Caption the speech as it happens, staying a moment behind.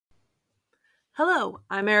Hello,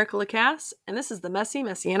 I'm Erica Lacasse, and this is the Messy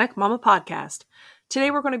Messianic Mama podcast. Today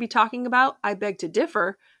we're going to be talking about I Beg to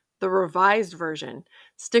Differ, the revised version.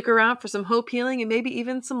 Stick around for some hope healing and maybe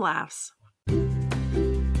even some laughs.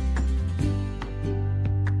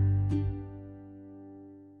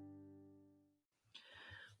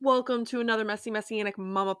 Welcome to another Messy Messianic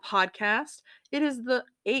Mama podcast. It is the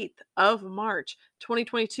 8th of March,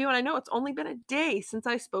 2022, and I know it's only been a day since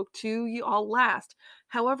I spoke to you all last.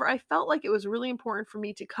 However, I felt like it was really important for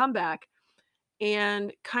me to come back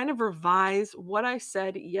and kind of revise what I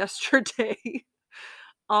said yesterday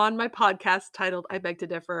on my podcast titled I Beg to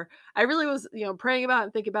Differ. I really was, praying about it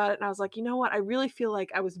and thinking about it, and I was like, you know what? I really feel like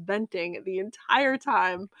I was venting the entire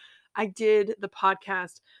time I did the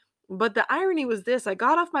podcast. But the irony was this: I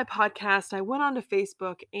got off my podcast, I went onto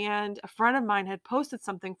Facebook, and a friend of mine had posted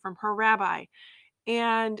something from her rabbi.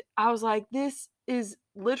 And I was like, this is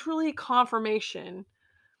literally confirmation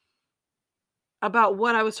about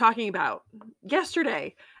what I was talking about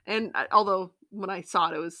yesterday. And although when I saw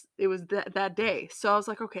it was that day. So I was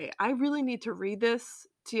like, okay, I really need to read this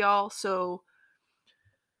to y'all. So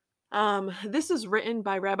this is written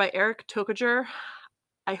by Rabbi Eric Tokajer.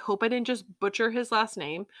 I hope I didn't just butcher his last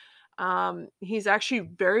name. He's actually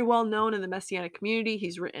very well known in the Messianic community.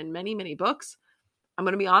 He's written many, many books. I'm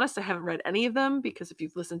going to be honest, I haven't read any of them because if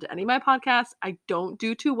you've listened to any of my podcasts, I don't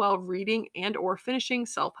do too well reading and or finishing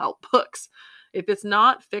self-help books. If it's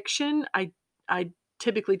not fiction, I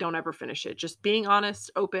typically don't ever finish it. Just being honest,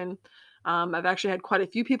 open. I've actually had quite a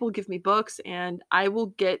few people give me books, and I will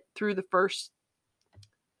get through the first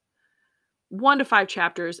 1 to 5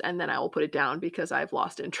 chapters, and then I will put it down because I've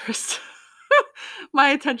lost interest. My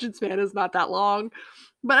attention span is not that long.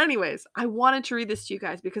 But anyways, I wanted to read this to you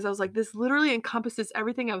guys because I was like, this literally encompasses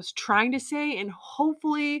everything I was trying to say and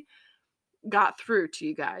hopefully got through to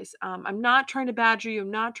you guys. I'm not trying to badger you.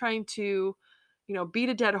 I'm not trying to, beat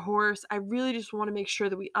a dead horse. I really just want to make sure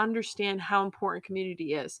that we understand how important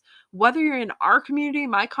community is. Whether you're in our community,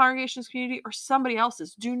 my congregation's community, or somebody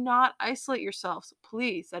else's, do not isolate yourselves,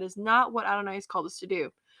 please. That is not what Adonai has called us to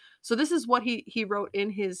do. So this is what he wrote in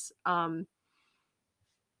his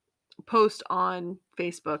post on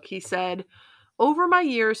Facebook. He said, over my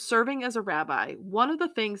years serving as a rabbi, one of the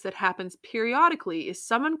things that happens periodically is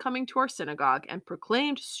someone coming to our synagogue and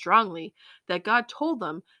proclaimed strongly that God told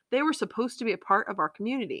them they were supposed to be a part of our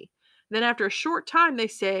community. Then after a short time, they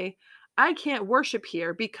say, I can't worship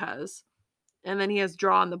here because, and then he has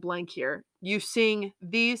drawn the blank here, you sing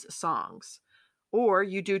these songs, or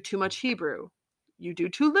you do too much Hebrew, you do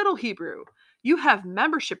too little Hebrew, you have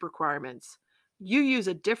membership requirements, you use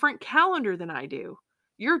a different calendar than I do,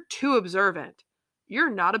 you're too observant, you're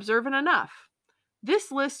not observant enough.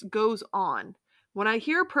 This list goes on. When I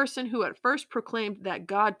hear a person who at first proclaimed that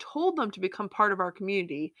God told them to become part of our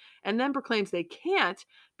community and then proclaims they can't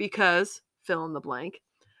because fill in the blank,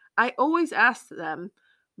 I always ask them,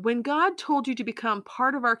 when God told you to become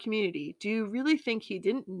part of our community, do you really think he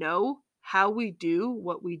didn't know how we do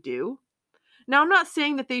what we do? Now, I'm not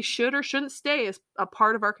saying that they should or shouldn't stay as a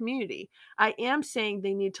part of our community. I am saying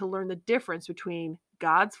they need to learn the difference between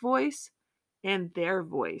God's voice and their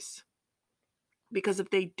voice. Because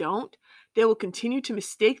if they don't, they will continue to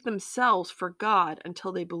mistake themselves for God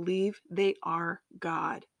until they believe they are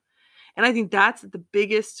God. And I think that's the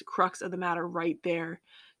biggest crux of the matter right there.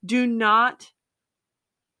 Do not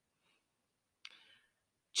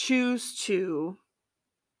choose to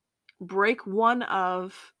break one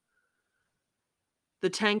of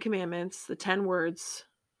the 10 commandments, the 10 words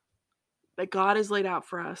that God has laid out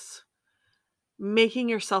for us, making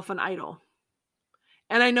yourself an idol.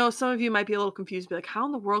 And I know some of you might be a little confused, be like, how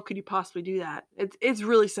in the world could you possibly do that? It's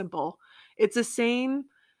really simple. It's the same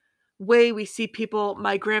way we see people,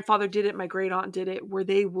 my grandfather did it, my great aunt did it, where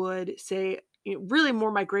they would say, really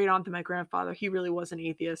more my great aunt than my grandfather, he really was an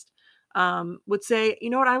atheist, would say, you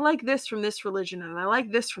know what, I like this from this religion, and I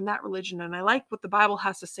like this from that religion, and I like what the Bible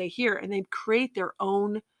has to say here, and they'd create their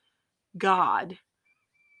own God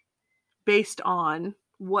based on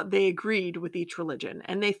what they agreed with each religion,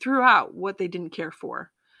 and they threw out what they didn't care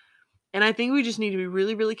for. And I think we just need to be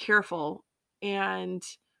really, really careful and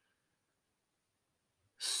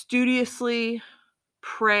studiously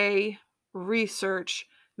pray, research,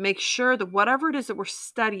 make sure that whatever it is that we're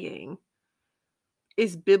studying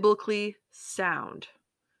is biblically sound.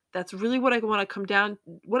 That's really what I want to come down,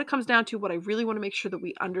 what it comes down to, what I really want to make sure that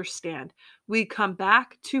we understand. We come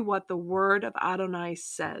back to what the word of Adonai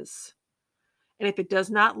says. And if it does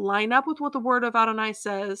not line up with what the word of Adonai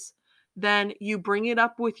says, then you bring it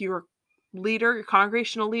up with your leader, your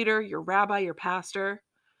congregational leader, your rabbi, your pastor.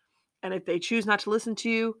 And if they choose not to listen to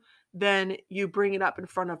you, then you bring it up in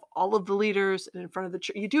front of all of the leaders and in front of the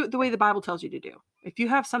church. You do it the way the Bible tells you to do. If you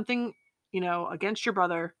have something, against your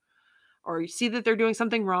brother, or you see that they're doing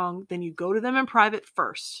something wrong, then you go to them in private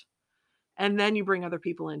first, and then you bring other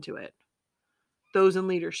people into it, those in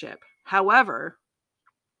leadership. However,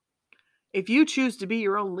 if you choose to be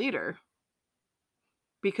your own leader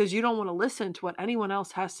because you don't want to listen to what anyone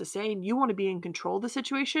else has to say and you want to be in control of the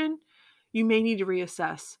situation, you may need to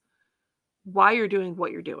reassess why you're doing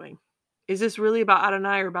what you're doing. Is this really about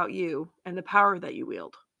Adonai or about you and the power that you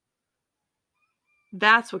wield?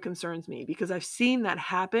 That's what concerns me, because I've seen that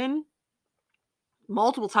happen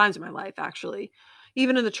multiple times in my life, actually.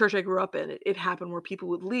 Even in the church I grew up in, it happened where people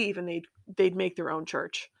would leave and they'd make their own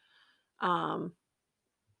church.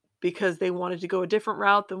 Because they wanted to go a different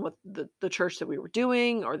route than what the church that we were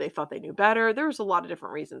doing, or they thought they knew better. There was a lot of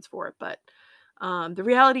different reasons for it. But the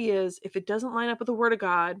reality is, if it doesn't line up with the Word of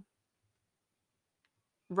God,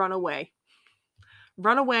 run away.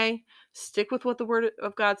 Run away. Stick with what the Word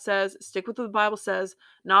of God says. Stick with what the Bible says,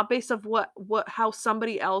 not based off how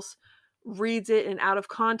somebody else reads it and out of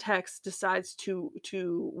context decides to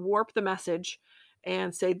warp the message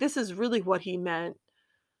and say this is really what he meant.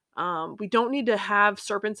 We don't need to have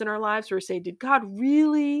serpents in our lives where we say, did God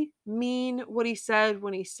really mean what he said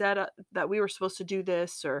when he said that we were supposed to do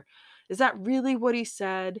this? Or is that really what he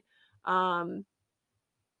said?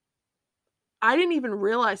 I didn't even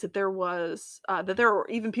realize that there were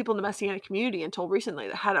even people in the Messianic community until recently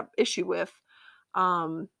that had an issue with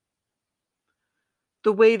the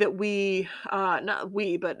way that not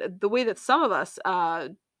we, but the way that some of us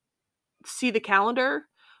see the calendar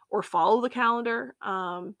or follow the calendar.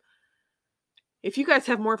 If you guys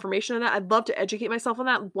have more information on that, I'd love to educate myself on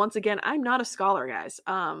that. Once again, I'm not a scholar, guys.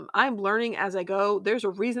 I'm learning as I go. There's a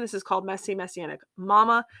reason this is called Messianic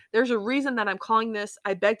Mama. There's a reason that I'm calling this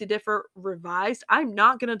I Beg to Differ Revised. I'm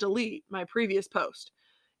not going to delete my previous post,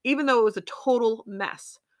 even though it was a total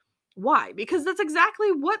mess. Why? Because that's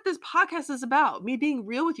exactly what this podcast is about. Me being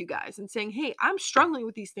real with you guys and saying, hey, I'm struggling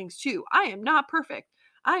with these things too. I am not perfect.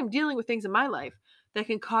 I am dealing with things in my life that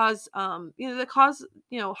can cause,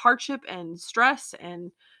 hardship and stress and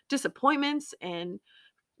disappointments and,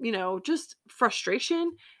 just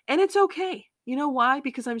frustration. And it's okay. You know why?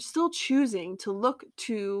 Because I'm still choosing to look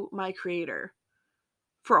to my Creator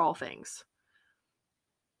for all things.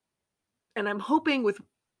 And I'm hoping with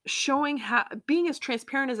showing being as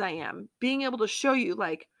transparent as I am, being able to show you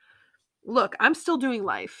like, look, I'm still doing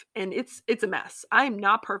life and it's a mess. I am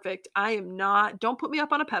not perfect. Don't put me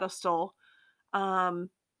up on a pedestal. I'm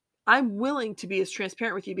willing to be as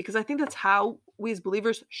transparent with you because I think that's how we as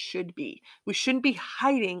believers should be. We shouldn't be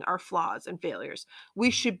hiding our flaws and failures.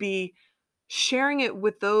 We should be sharing it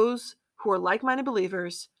with those who are like-minded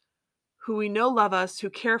believers, who we know love us, who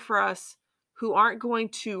care for us, who aren't going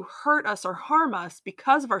to hurt us or harm us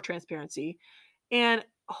because of our transparency. And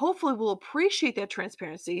hopefully we'll appreciate that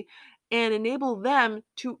transparency and enable them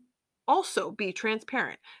to also be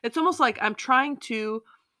transparent. It's almost like I'm trying to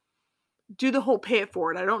do the whole pay it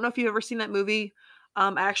forward. I don't know if you've ever seen that movie.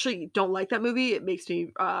 I actually don't like that movie. It makes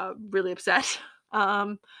me really upset.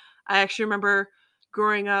 I actually remember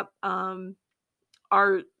growing up,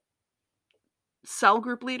 our cell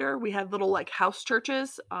group leader, we had little like house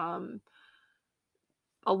churches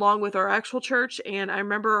along with our actual church, and I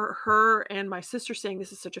remember her and my sister saying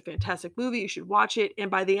this is such a fantastic movie, you should watch it.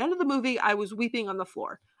 And by the end of the movie I was weeping on the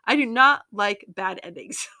floor. I do not like bad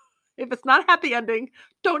endings. If it's not a happy ending,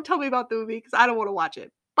 don't tell me about the movie because I don't want to watch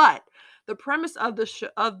it. But the premise of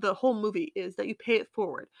the whole movie is that you pay it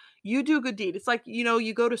forward. You do a good deed. It's like,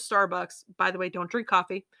 you go to Starbucks. By the way, don't drink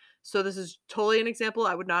coffee. So this is totally an example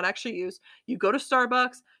I would not actually use. You go to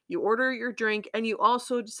Starbucks, you order your drink, and you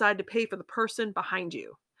also decide to pay for the person behind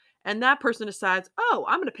you. And that person decides, oh,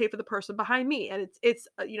 I'm going to pay for the person behind me. And it's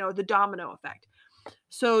the domino effect.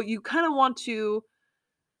 So you kind of want to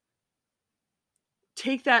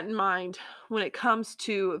take that in mind when it comes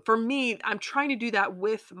to, for me, I'm trying to do that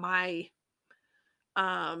with my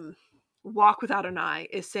walk without an eye,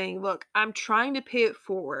 is saying, look, I'm trying to pay it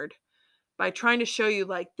forward by trying to show you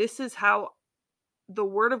like this is how the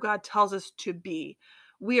Word of God tells us to be.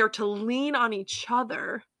 We are to lean on each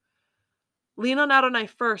other, lean on Adonai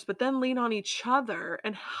first, but then lean on each other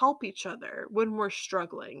and help each other when we're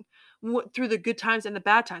struggling through the good times and the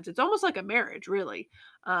bad times. It's almost like a marriage, really.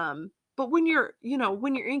 But when you're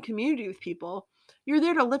in community with people, you're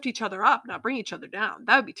there to lift each other up, not bring each other down.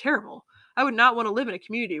 That would be terrible. I would not want to live in a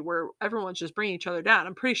community where everyone's just bringing each other down.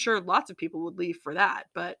 I'm pretty sure lots of people would leave for that.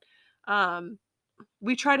 But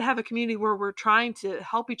we try to have a community where we're trying to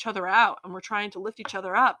help each other out and we're trying to lift each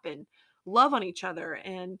other up and love on each other.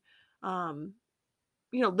 And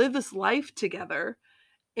live this life together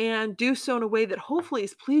and do so in a way that hopefully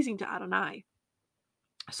is pleasing to Adonai.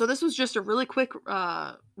 So this was just a really quick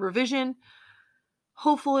revision.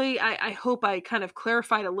 Hopefully, I hope I kind of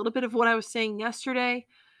clarified a little bit of what I was saying yesterday.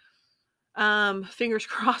 Fingers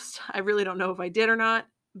crossed. I really don't know if I did or not,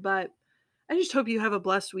 but I just hope you have a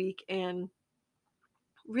blessed week and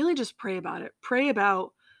really just pray about it. Pray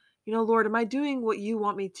about, Lord, am I doing what you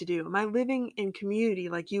want me to do? Am I living in community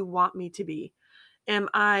like you want me to be? Am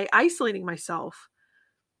I isolating myself?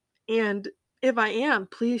 And if I am,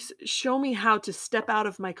 please show me how to step out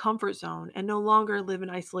of my comfort zone and no longer live in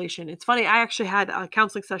isolation. It's funny, I actually had a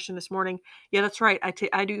counseling session this morning. Yeah, that's right.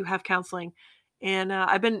 I do have counseling. And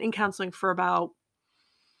I've been in counseling for about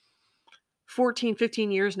 14,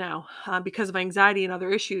 15 years now because of anxiety and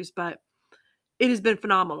other issues, but it has been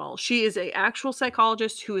phenomenal. She is an actual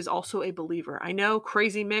psychologist who is also a believer. I know,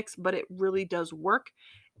 crazy mix, but it really does work.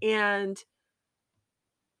 And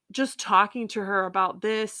just talking to her about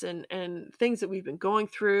this and things that we've been going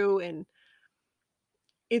through, and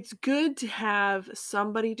it's good to have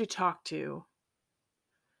somebody to talk to.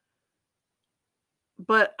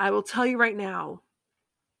 But I will tell you right now,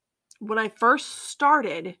 when I first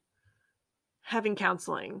started having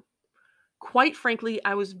counseling, quite frankly,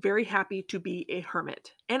 I was very happy to be a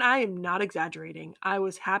hermit. And I am not exaggerating. I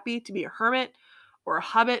was happy to be a hermit or a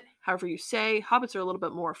hobbit, however you say. Hobbits are a little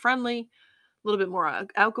bit more friendly, a little bit more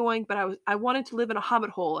outgoing, but I wanted to live in a hobbit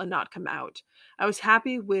hole and not come out. I was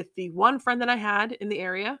happy with the one friend that I had in the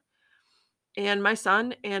area and my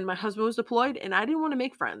son, and my husband was deployed, and I didn't want to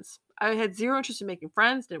make friends. I had zero interest in making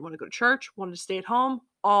friends, didn't want to go to church, wanted to stay at home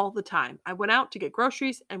all the time. I went out to get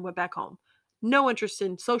groceries and went back home. No interest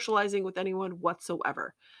in socializing with anyone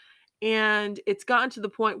whatsoever. And it's gotten to the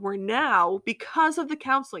point where now, because of the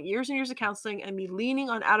counseling, years and years of counseling, and me leaning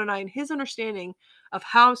on Adonai and his understanding of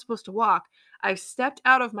how I'm supposed to walk, I've stepped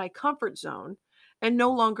out of my comfort zone and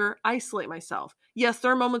no longer isolate myself. Yes,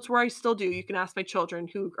 there are moments where I still do. You can ask my children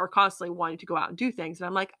who are constantly wanting to go out and do things. And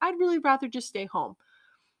I'm like, I'd really rather just stay home.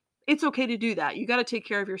 It's okay to do that. You got to take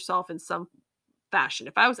care of yourself in some fashion.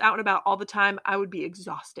 If I was out and about all the time, I would be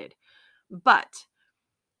exhausted. But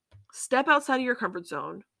step outside of your comfort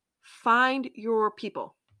zone. Find your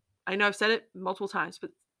people. I know I've said it multiple times,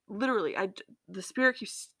 but literally, the Spirit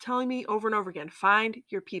keeps telling me over and over again, find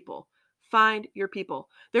your people. Find your people.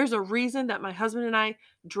 There's a reason that my husband and I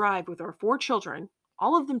drive with our 4 children,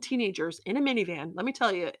 all of them teenagers, in a minivan. Let me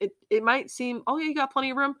tell you, it might seem, oh yeah, you got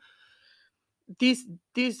plenty of room. These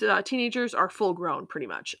teenagers are full grown pretty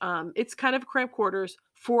much. It's kind of cramped quarters.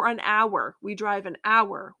 For an hour, we drive an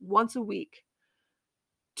hour once a week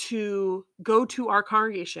to go to our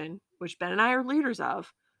congregation, which Ben and I are leaders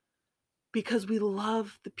of, because we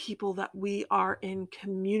love the people that we are in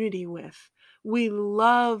community with. We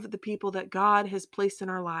love the people that God has placed in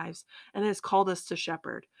our lives and has called us to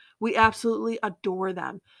shepherd. We absolutely adore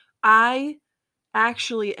them. I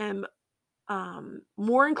actually am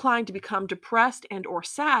more inclined to become depressed and or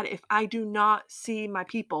sad if I do not see my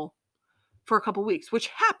people for a couple weeks, which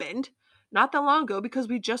happened not that long ago because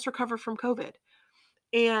we just recovered from COVID.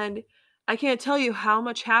 And I can't tell you how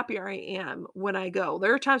much happier I am when I go.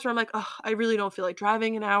 There are times where I'm like, oh, I really don't feel like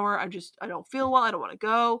driving an hour. I don't feel well. I don't want to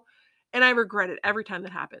go. And I regret it every time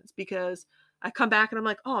that happens because I come back and I'm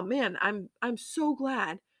like, oh man, I'm so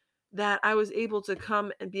glad that I was able to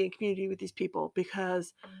come and be in community with these people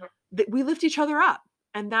because we lift each other up.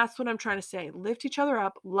 And that's what I'm trying to say. Lift each other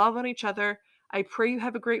up, love on each other. I pray you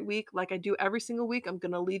have a great week. Like I do every single week, I'm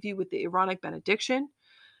going to leave you with the Aaronic benediction.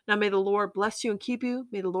 Now may the Lord bless you and keep you.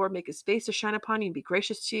 May the Lord make his face to shine upon you and be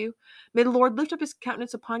gracious to you. May the Lord lift up his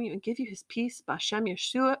countenance upon you and give you his peace. B'Shem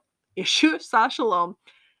Yeshua Sah Shalom.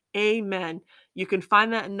 Amen. You can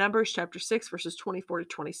find that in Numbers chapter 6, verses 24 to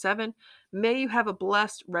 27. May you have a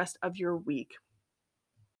blessed rest of your week.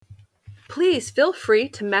 Please feel free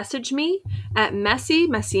to message me at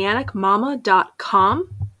messymessianicmama.com,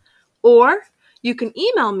 or you can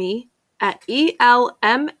email me at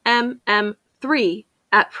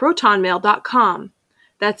elmmm3@protonmail.com.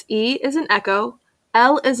 That's E as in Echo,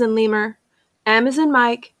 L as in Lemur, M as in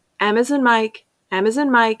Mike, M as in Mike, M as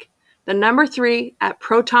in Mike, the number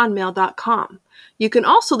 3@protonmail.com. You can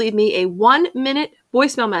also leave me a 1-minute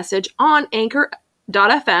voicemail message on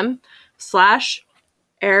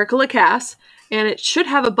anchor.fm/Erica Lacasse, and it should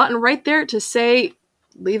have a button right there to say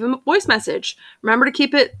leave a voice message. Remember to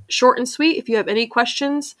keep it short and sweet if you have any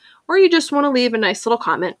questions or you just want to leave a nice little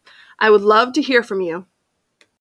comment. I would love to hear from you.